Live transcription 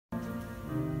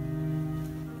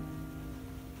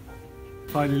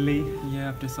Finally, Yeah,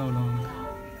 after so long.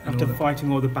 after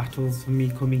fighting all the battles for me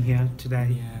coming here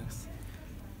today. Yes.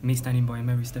 Me standing by him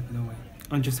every step of the way.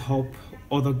 And just hope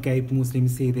other gay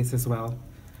Muslims see this as well.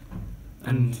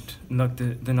 And like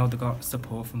they know they got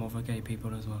support from other gay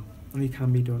people as well. And it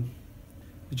can be done.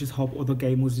 We just hope other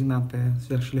gay Muslims out there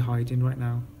who are actually hiding right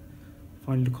now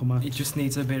finally come out. It just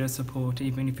needs a bit of support,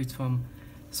 even if it's from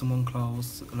someone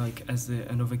close, like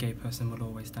another gay person will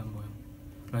always stand by him.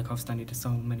 Like I've standed so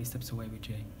many steps away with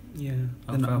Jay. Yeah,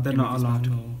 They're not allowed.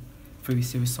 Through his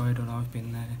suicidal, I've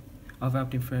been there. I've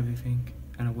helped him for everything,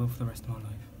 and I will for the rest of my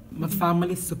life. My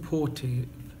family's supportive,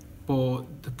 but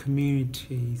the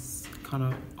community's kind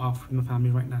of off with my family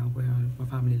right now, where my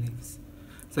family lives.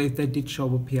 So if they did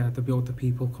show up here, there'll be other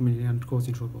people coming in and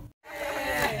causing trouble.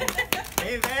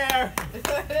 Hey there!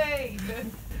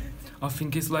 I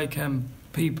think it's like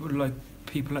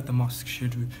people at the mosque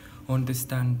should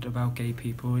understand about gay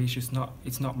people. It's just not.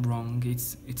 It's not wrong.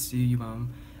 It's who you are,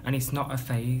 and it's not a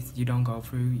phase you don't go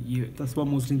through. That's what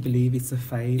Muslims believe. It's a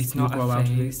phase. It's not a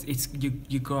phase. It's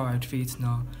you grow out of it. It's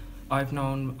not. I've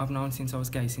known since I was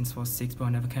gay since I was 6, but I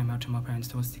never came out to my parents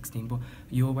till I was 16. But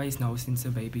you always know since a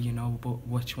baby, you know, but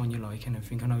which one you like and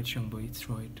everything. I know it's young, but it's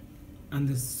right. And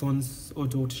the sons or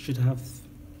daughters should have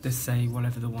They say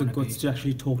whatever they want the guts to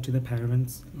actually talk to their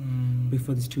parents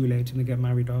before it's too late and they get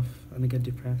married off and they get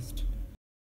depressed.